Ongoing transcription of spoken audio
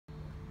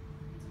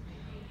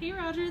Hey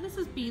Roger, this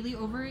is Bailey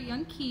over at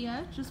Young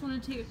Kia. Just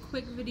want to take a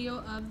quick video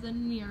of the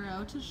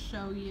Niro to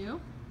show you.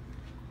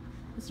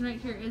 This one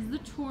right here is the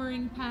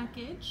touring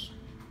package.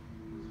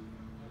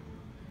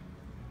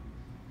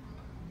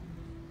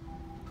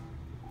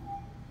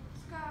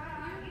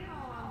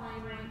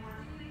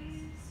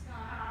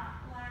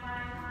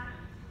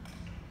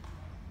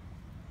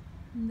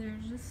 And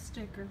there's a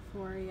sticker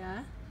for you.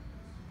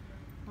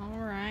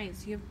 Alright,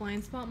 so you have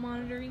blind spot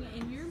monitoring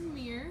in your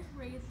mirror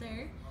right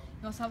there.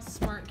 You also have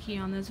smart key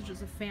on this, which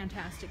is a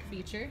fantastic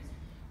feature.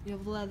 You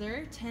have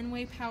leather,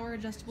 10-way power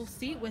adjustable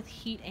seat with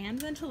heat and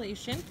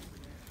ventilation.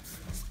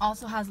 This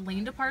also has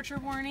lane departure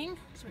warning.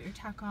 That's what your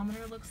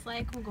tachometer looks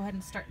like. We'll go ahead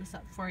and start this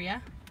up for you.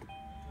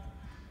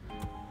 So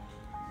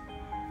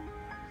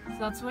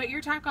that's what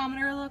your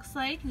tachometer looks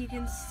like. You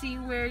can see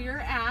where you're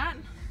at.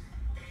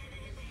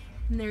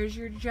 And there's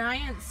your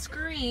giant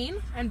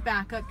screen and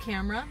backup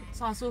camera. It's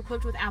also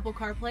equipped with Apple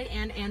CarPlay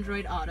and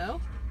Android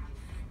Auto.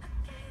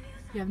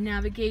 You have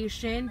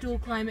navigation, dual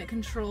climate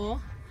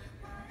control,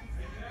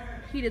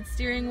 heated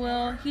steering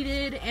wheel,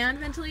 heated and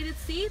ventilated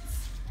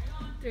seats.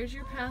 There's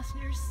your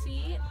passenger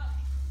seat.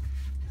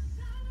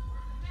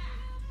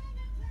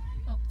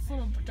 Oh, it's a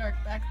little dark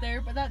back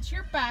there, but that's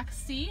your back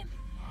seat.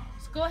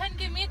 So go ahead and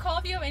give me a call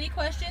if you have any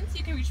questions.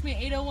 You can reach me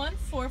at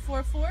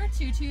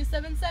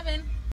 801-444-2277.